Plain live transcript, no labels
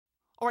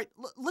All right,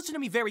 listen to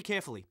me very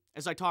carefully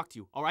as I talk to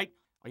you, all right?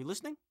 Are you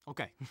listening?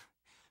 Okay.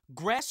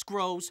 Grass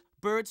grows,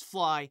 birds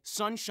fly,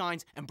 sun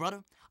shines, and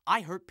brother,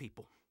 I hurt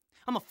people.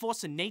 I'm a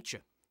force of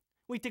nature.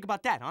 What do you think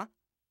about that, huh?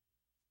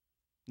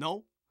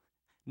 No?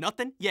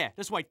 Nothing? Yeah,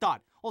 that's what I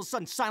thought. All of a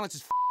sudden, silence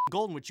is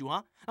golden with you,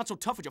 huh? Not so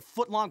tough with your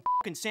foot-long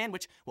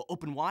sandwich. Well,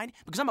 open wide,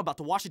 because I'm about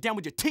to wash it down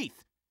with your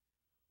teeth.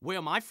 Where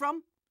am I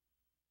from?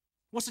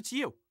 What's it to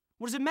you?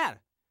 What does it matter?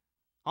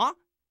 Huh?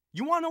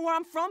 You wanna know where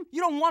I'm from?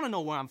 You don't wanna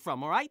know where I'm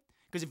from, all right?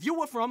 Because if you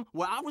were from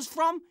where I was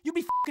from, you'd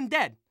be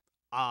dead.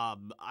 I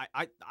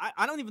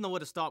don't even know where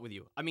to start with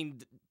you. I mean,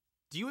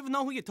 do you even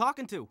know who you're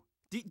talking to?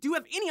 Do you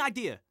have any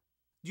idea?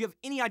 Do you have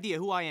any idea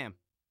who I am?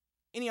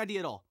 Any idea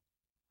at all?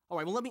 All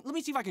right, well, let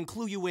me see if I can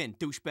clue you in,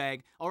 douchebag,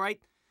 all right?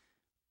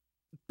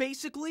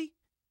 Basically,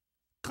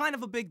 kind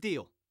of a big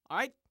deal, all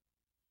right?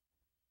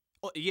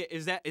 Oh, yeah,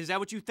 is that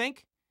what you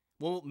think?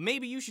 Well,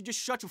 maybe you should just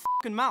shut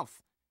your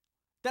mouth.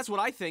 That's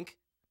what I think.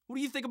 What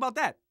do you think about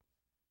that?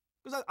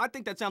 Because I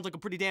think that sounds like a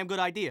pretty damn good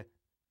idea.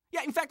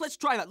 Yeah, in fact, let's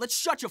try that. Let's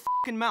shut your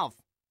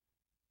mouth.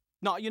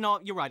 No, you know,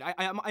 you're right.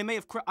 I may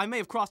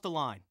have crossed a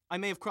line. I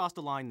may have crossed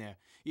a line there.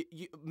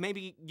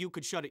 Maybe you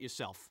could shut it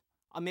yourself.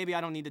 Maybe I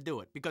don't need to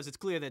do it, because it's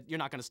clear that you're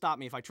not going to stop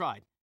me if I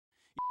tried.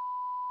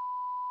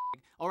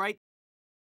 All right?